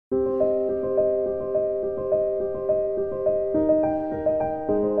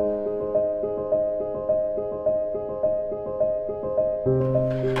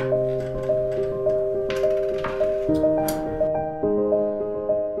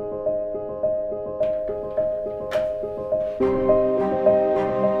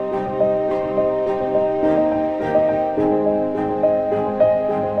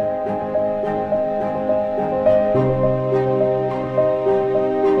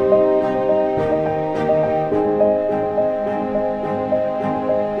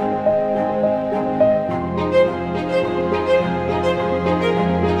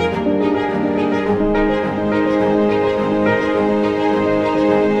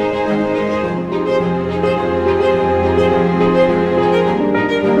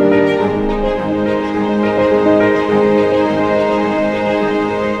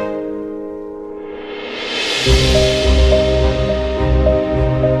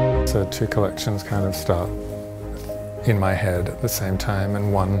So two collections kind of start in my head at the same time,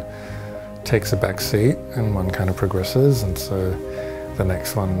 and one takes a back seat and one kind of progresses, and so the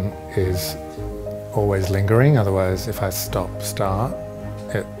next one is always lingering. Otherwise, if I start,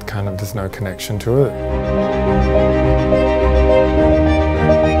 it kind of, there's no connection to it.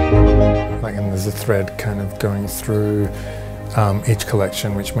 Like, and there's a thread kind of going through each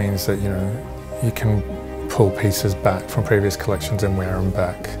collection, which means that, you know, you can pull pieces back from previous collections and wear them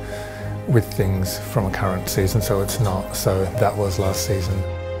back with things from a current season, so it's not, so that was last season.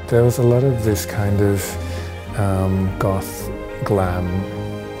 There was a lot of this kind of goth glam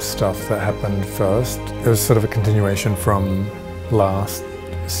stuff that happened first. It was sort of a continuation from last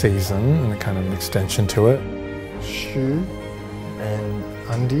season and a kind of an extension to it. Shoe and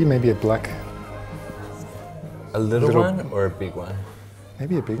undie, maybe a black. A little one or a big one?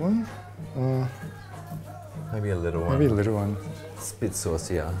 Maybe a big one. Maybe a little one. Maybe a little one. It's a bit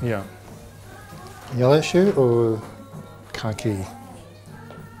saucier. Yeah. Yellow shoe or khaki?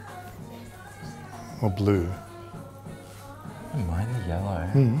 Or blue? I don't mind the yellow.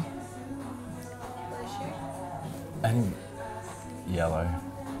 Mm. And yellow.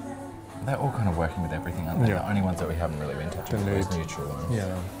 They're all kind of working with everything, aren't they? Yeah. The only ones that we haven't really been touching are those neutral ones.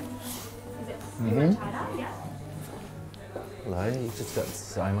 Yeah. Hello, you just got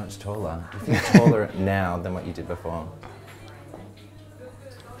so much taller. You feel taller now than what you did before.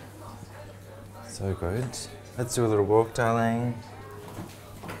 So good. Let's do a little walk, darling.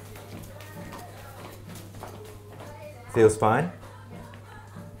 Feels fine?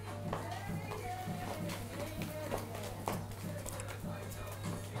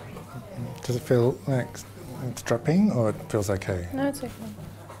 Does it feel like it's dropping, or it feels okay? No, it's okay.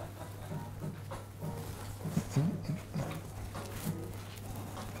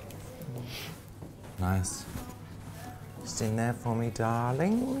 Nice. Just in there for me,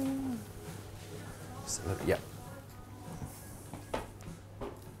 darling. Just a little, yep.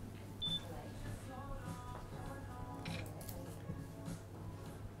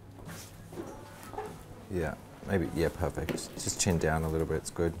 Yeah, maybe, yeah, perfect. Just chin down a little bit, it's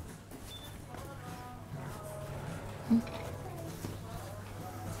good.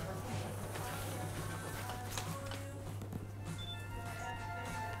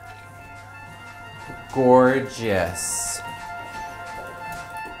 Gorgeous.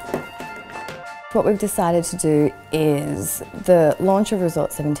 What we've decided to do is the launch of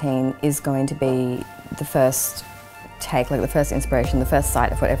Resort 17 is going to be the first take, like the first inspiration, the first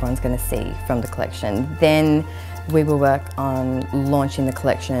sight of what everyone's going to see from the collection. Then we will work on launching the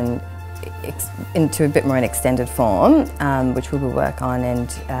collection into a bit more an extended form, which we will work on, and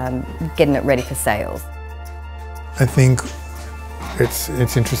getting it ready for sales. I think it's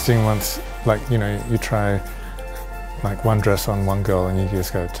interesting once, like, you know, you try like one dress on one girl and you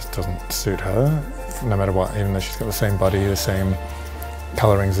just go, it just doesn't suit her, no matter what, even though she's got the same body, the same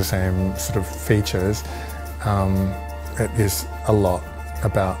colourings, the same sort of features. It is a lot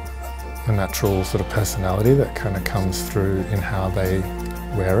about the natural sort of personality that kind of comes through in how they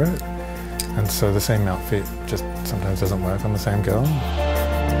wear it. And so the same outfit just sometimes doesn't work on the same girl.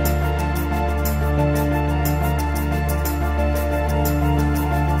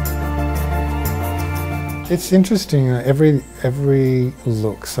 It's interesting. Every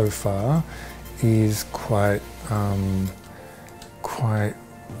look so far is quite,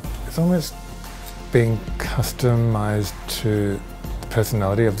 it's almost being customized to the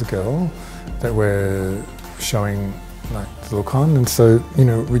personality of the girl that we're showing, like, the look on. And so, you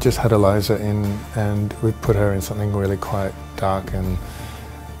know, we just had Eliza in and we put her in something really quite dark and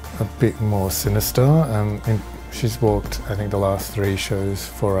a bit more sinister. She's walked, I think, the last 3 shows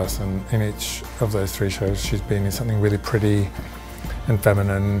for us, and in each of those 3 shows she's been in something really pretty and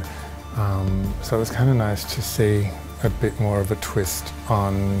feminine. So it was kind of nice to see a bit more of a twist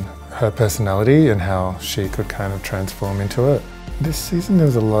on her personality and how she could kind of transform into it. This season there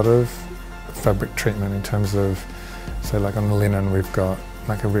was a lot of fabric treatment in terms of, so like on the linen we've got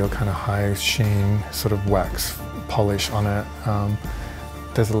like a real kind of high sheen sort of wax polish on it.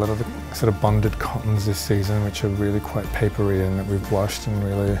 There's a lot of the sort of bonded cottons this season which are really quite papery and that we've washed and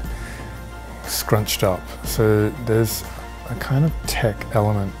really scrunched up. So there's a kind of tech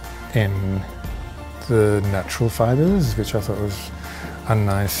element in the natural fibres, which I thought was a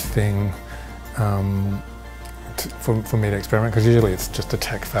nice thing for me to experiment, because usually it's just a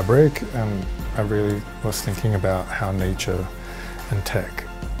tech fabric, and I really was thinking about how nature and tech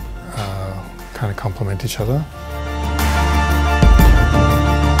kind of complement each other.